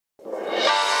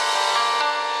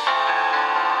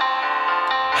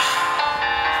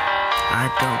I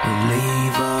don't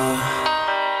believe her.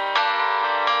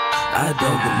 I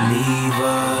don't believe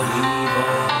her.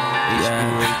 Yeah,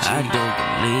 I don't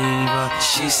believe her.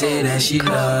 She said that she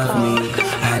love me.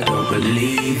 I don't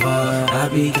believe her. I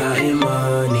be counting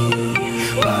money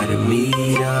by the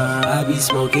meter. I be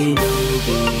smoking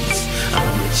doobies.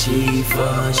 I'm a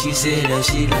chiefer. She said that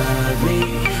she love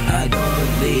me. I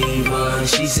don't believe her.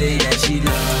 She said that she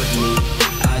love me.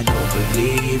 I don't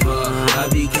believe her. I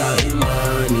be counting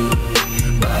money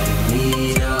by the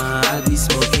meter. I be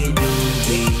smoking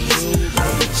doobies.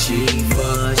 I'm a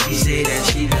chiefer. She said that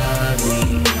she love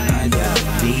me. I don't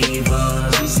believe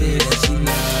her. She said that she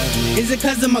love me. Is it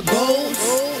cause of my goals?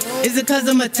 Is it cause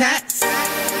of my tats?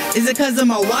 Is it cause of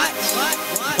my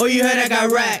watch? Or you heard I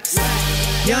got racks?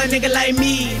 Young nigga like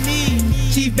me,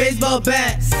 cheap baseball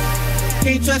bats.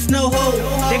 Can't trust no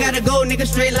hoe. They gotta go, nigga,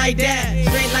 straight like that.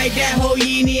 Straight like that, hoe,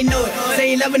 you ain't even know it.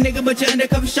 Say you love a nigga, but you're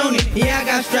undercover showing it. Yeah, I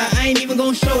got strap, I ain't even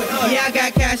gon' show it. Yeah, I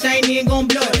got cash, I ain't even gon'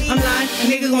 blow it. I'm lying,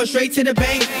 nigga going straight to the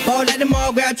bank. Ball at the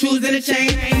mall, grab shoes in the chain.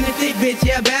 In the thick bitch,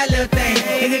 yeah, bad little thing.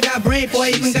 Nigga got brain, boy,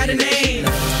 even got a name.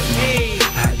 Hey.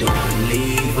 I don't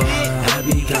believe her. I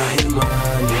be counting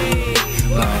money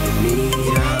by the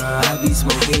meter. I be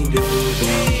smoking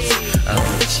doobies. I'm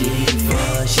a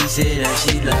chiefer. She said that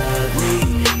she love me.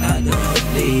 I don't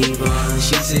believe her.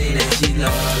 She said that she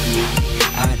love me.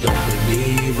 I don't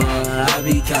believe her. I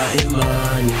be counting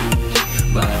money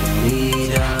by the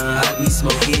meter. I be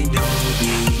smoking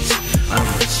doobies. I'm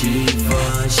a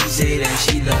chiefer. She said that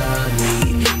she love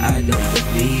me. I don't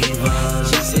believe her.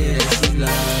 She said that she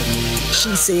love me.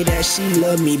 She say that she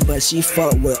love me, but she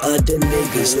fuck with other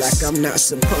niggas like I'm not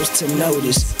supposed to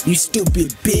notice. You stupid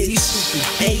bitch.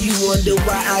 And you wonder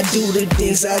why I do the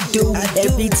things I do.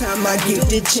 Every time I get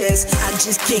the chance, I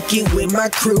just kick it with my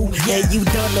crew. And you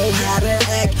don't know how to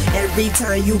act every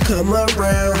time you come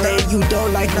around. And you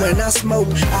don't like when I smoke,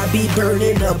 I be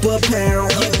burning up a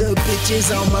pound. Other bitches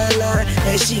on my line,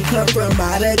 and she come from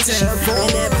out of town.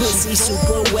 And that pussy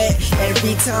super wet,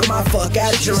 every time I fuck I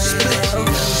drown.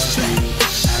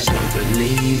 I don't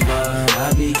believe her.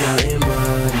 I be counting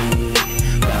money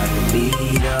by the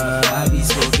meter. I be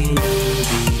smoking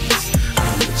doobies.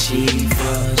 I'm a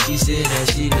chiefer. She said that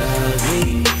she love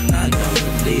me. I don't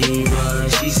believe her.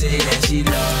 She said that she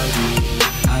love me.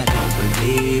 I don't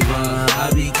believe her.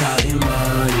 I be counting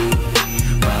money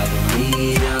by the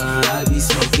meter. I be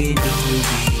smoking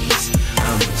doobies.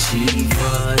 I'm a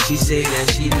chiefer. She said that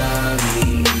she love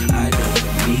me. I don't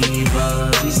believe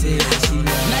her. She said that she love me.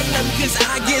 Cause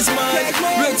I get money.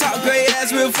 Real talk, great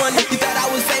ass, real funny. You thought I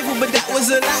was faithful, but that was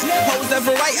a lie. Hoes left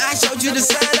and right, I showed you the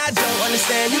sign. I don't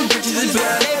understand, you bitches is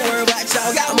blind. Ain't worried about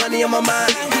y'all, got money on my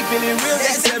mind. Keeping it real,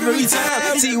 that's every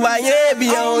time. TYN be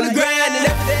on the grind, and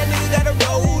after that nigga gotta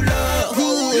roll up.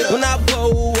 When I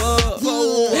blow up,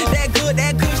 that good,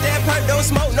 that kush, that perk, don't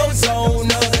smoke, no zone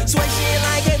up. Swear she ain't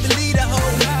like her to lead a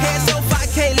hoe. Head so far,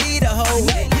 can't lead a hoe.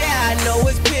 Yeah, I know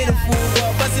it's pitiful,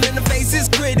 but busting in the face is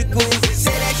critical.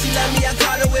 She love me, I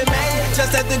call her with MAINE.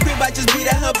 Just at the crib, I just beat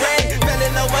at her brain. Fell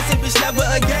in love once, and bitch never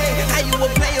again. How you a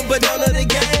player, but don't know the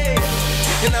game.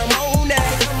 And I'm on that,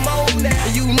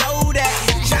 and you know that.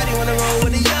 Shawty wanna roll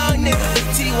with a young nigga.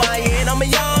 TYN, I'm a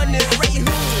young nigga. RAYHOOD,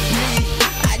 me,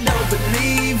 I don't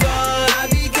believe her. I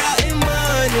be counting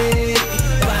money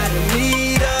by the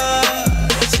meter.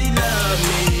 She love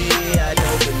me, I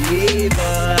don't believe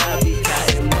her. I be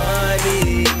counting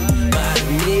money by the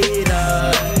meter.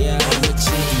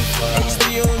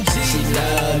 HBUMG, she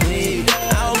love me. I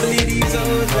don't believe these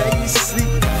hoes let you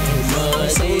sleep.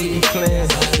 So we playing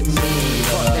by me.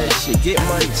 Fuck that shit, get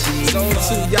money. Zone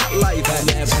 2, yacht life.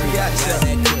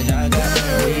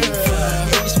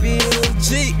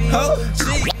 HBUMG, ho, G,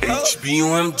 ho.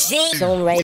 HBUMG.